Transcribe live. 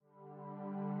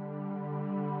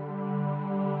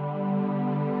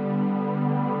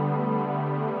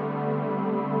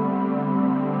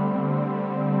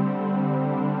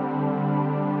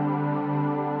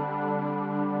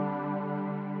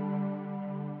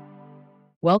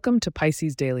Welcome to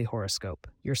Pisces Daily Horoscope,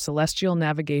 your celestial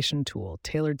navigation tool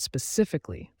tailored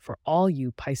specifically for all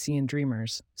you Piscean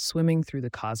dreamers swimming through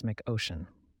the cosmic ocean.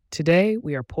 Today,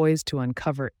 we are poised to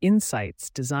uncover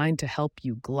insights designed to help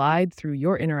you glide through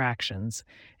your interactions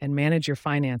and manage your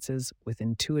finances with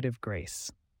intuitive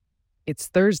grace. It's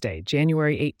Thursday,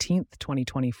 January 18th,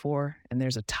 2024, and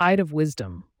there's a tide of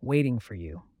wisdom waiting for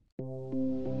you.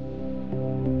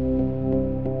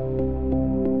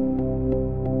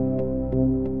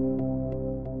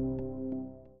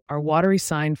 Our watery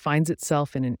sign finds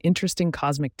itself in an interesting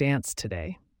cosmic dance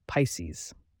today,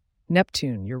 Pisces.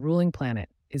 Neptune, your ruling planet,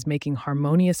 is making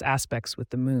harmonious aspects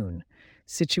with the moon,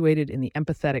 situated in the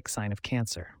empathetic sign of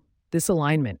Cancer. This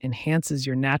alignment enhances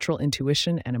your natural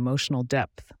intuition and emotional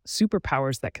depth,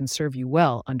 superpowers that can serve you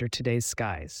well under today's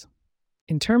skies.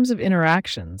 In terms of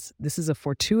interactions, this is a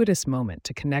fortuitous moment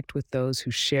to connect with those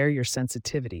who share your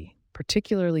sensitivity,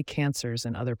 particularly Cancers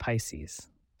and other Pisces.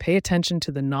 Pay attention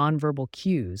to the nonverbal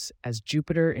cues as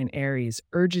Jupiter in Aries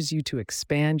urges you to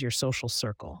expand your social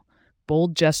circle.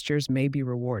 Bold gestures may be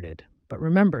rewarded, but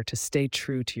remember to stay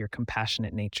true to your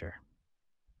compassionate nature.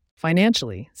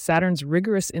 Financially, Saturn's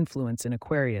rigorous influence in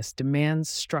Aquarius demands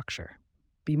structure.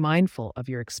 Be mindful of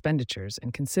your expenditures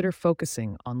and consider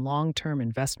focusing on long-term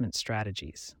investment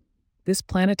strategies. This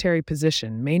planetary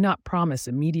position may not promise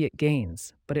immediate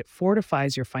gains, but it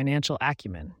fortifies your financial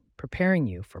acumen, preparing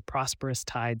you for prosperous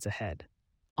tides ahead.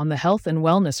 On the health and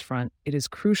wellness front, it is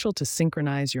crucial to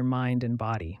synchronize your mind and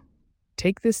body.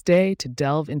 Take this day to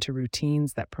delve into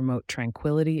routines that promote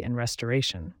tranquility and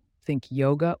restoration. Think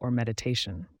yoga or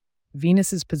meditation.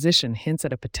 Venus's position hints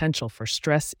at a potential for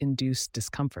stress-induced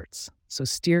discomforts, so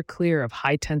steer clear of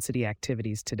high-intensity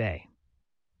activities today.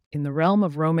 In the realm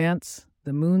of romance,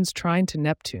 the moon's trine to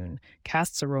Neptune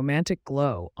casts a romantic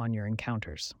glow on your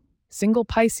encounters. Single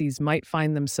Pisces might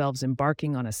find themselves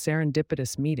embarking on a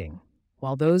serendipitous meeting,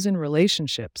 while those in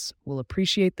relationships will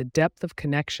appreciate the depth of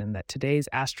connection that today's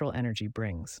astral energy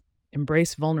brings.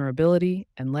 Embrace vulnerability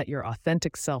and let your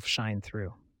authentic self shine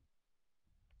through.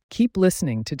 Keep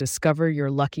listening to discover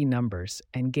your lucky numbers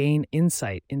and gain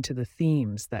insight into the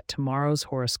themes that tomorrow's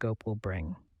horoscope will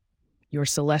bring. Your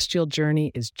celestial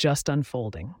journey is just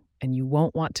unfolding, and you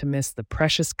won't want to miss the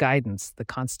precious guidance the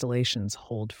constellations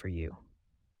hold for you.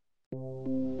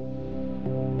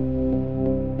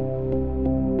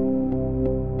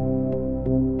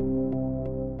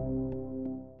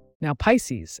 Now,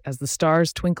 Pisces, as the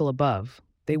stars twinkle above,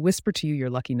 they whisper to you your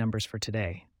lucky numbers for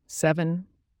today: 7,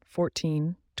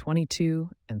 14, 22,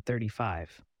 and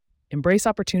 35. Embrace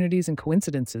opportunities and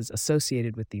coincidences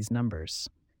associated with these numbers.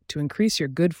 To increase your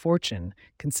good fortune,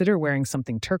 consider wearing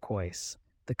something turquoise,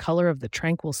 the color of the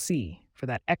tranquil sea, for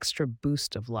that extra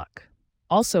boost of luck.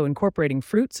 Also, incorporating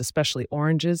fruits, especially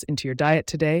oranges, into your diet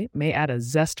today may add a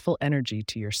zestful energy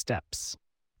to your steps.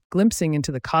 Glimpsing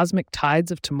into the cosmic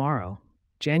tides of tomorrow,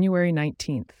 January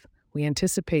 19th, we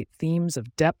anticipate themes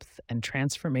of depth and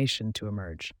transformation to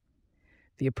emerge.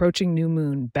 The approaching new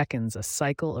moon beckons a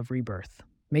cycle of rebirth.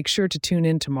 Make sure to tune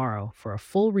in tomorrow for a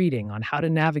full reading on how to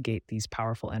navigate these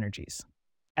powerful energies.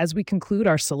 As we conclude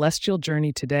our celestial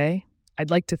journey today,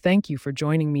 I'd like to thank you for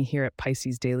joining me here at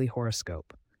Pisces Daily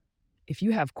Horoscope. If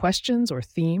you have questions or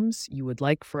themes you would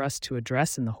like for us to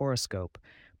address in the horoscope,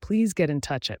 please get in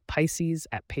touch at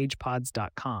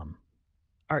pisces@pagepods.com.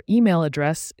 Our email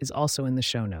address is also in the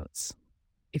show notes.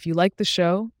 If you like the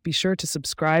show, be sure to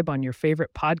subscribe on your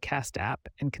favorite podcast app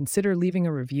and consider leaving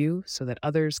a review so that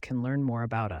others can learn more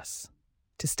about us.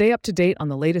 To stay up to date on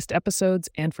the latest episodes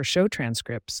and for show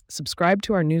transcripts, subscribe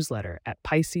to our newsletter at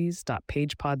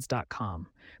pisces.pagepods.com.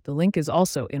 The link is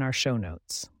also in our show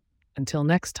notes. Until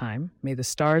next time, may the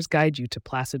stars guide you to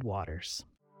placid waters.